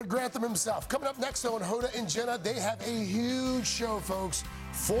Grantham himself. Coming up next, though, on Hoda and Jenna, they have a huge show, folks.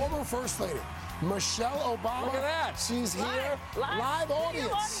 Former First Lady Michelle Obama. Look at that. She's here. Live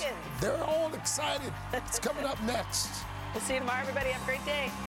audience. They're all excited. It's coming up next. We'll see you tomorrow, everybody. Have a great day.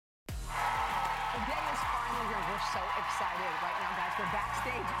 The day is finally here. We're so excited right now, guys. We're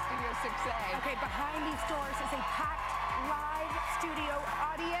backstage at Studio 6A. Okay, behind these doors is a packed live studio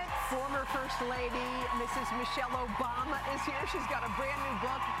audience. Former First Lady, Mrs. Michelle Obama is here. She's got a brand new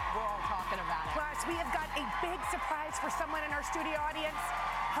book. We're all talking about it. Plus, we have got a big surprise for someone in our studio audience.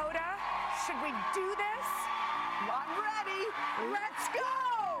 Hoda, should we do this? I'm ready. Let's go.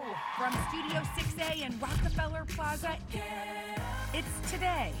 From Studio 6A in Rockefeller Plaza, it's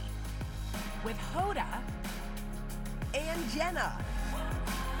Today with Hoda and Jenna.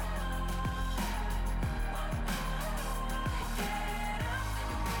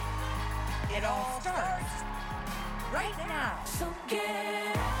 It all starts right now. So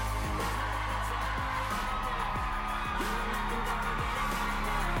get up.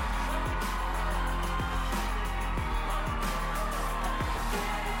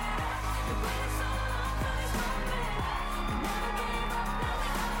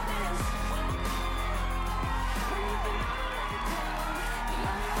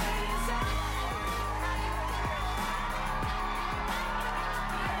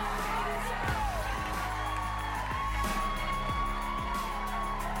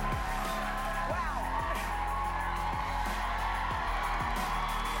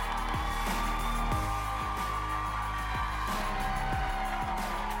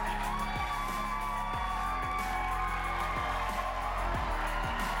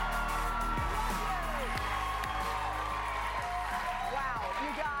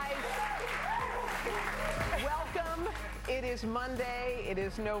 It is Monday. It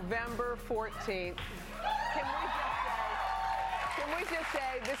is November 14th. Can we just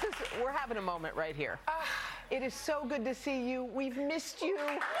say, we're having a moment right here. It is so good to see you. We've missed you. You know,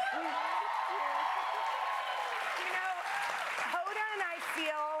 Hoda and I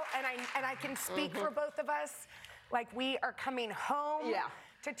feel, and I can speak for both of us, like we are coming home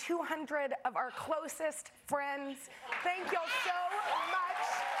to 200 of our closest friends. Thank y'all so much.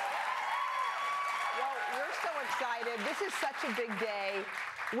 Well, we're so excited. This is such a big day.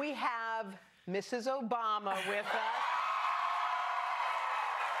 We have Mrs. Obama with us.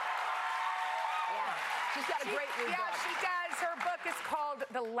 Yeah, she's got a great new book. Yeah, she does. Her book is called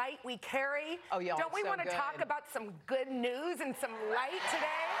The Light We Carry. Oh, y'all, don't we so want to good. talk about some good news and some light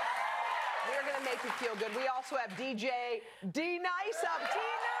today? We're going to make you feel good. We also have DJ D-Nice up.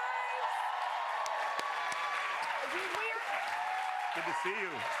 D-Nice! Good to see you.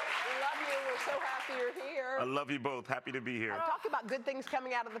 We love you. We're so happy you're here. I love you both. Happy to be here. Talk about good things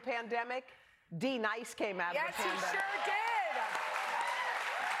coming out of the pandemic. D-Nice came out of the pandemic. Yes, he sure did.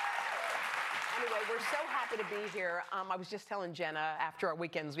 Anyway, we're so happy to be here. I was just telling Jenna, after our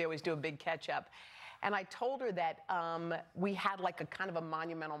weekends, we always do a big catch-up. And I told her that we had like a kind of a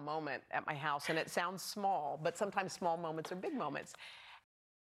monumental moment at my house. And it sounds small, but sometimes small moments are big moments.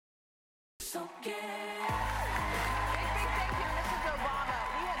 So get Big thank you, Mrs. Obama.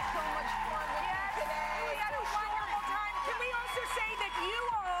 We had so much fun with you today. We had a wonderful time. Can we also say that you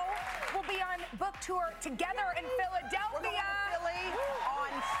all will be on book tour together in Philadelphia? We're going to Philly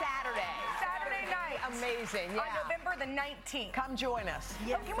on Saturday. Saturday night. Amazing, On November the 19th. Come join us.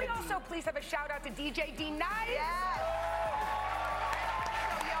 Yes, can we also please have a shout out to DJ D-Nice? Yes.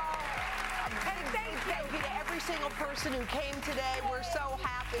 So, y'all, And thank thank you to every single person who came today. We're so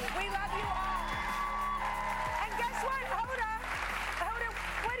happy. We love you all. And guess what, Hoda,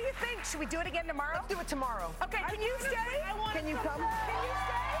 what do you think? Should we do it again tomorrow? Let's do it tomorrow. Okay, can you stay? Can you come? Can you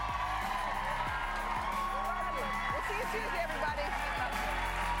stay? We'll see you Tuesday, everybody.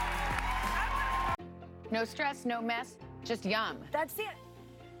 No stress, no mess, just yum. That's it.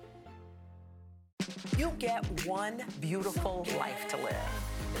 You get one beautiful life to live.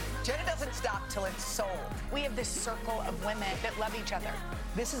 Jenna doesn't stop till it's sold. We have this circle of women that love each other.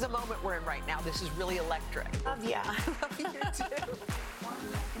 This is a moment we're in right now. This is really electric. Love ya.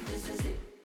 This is it.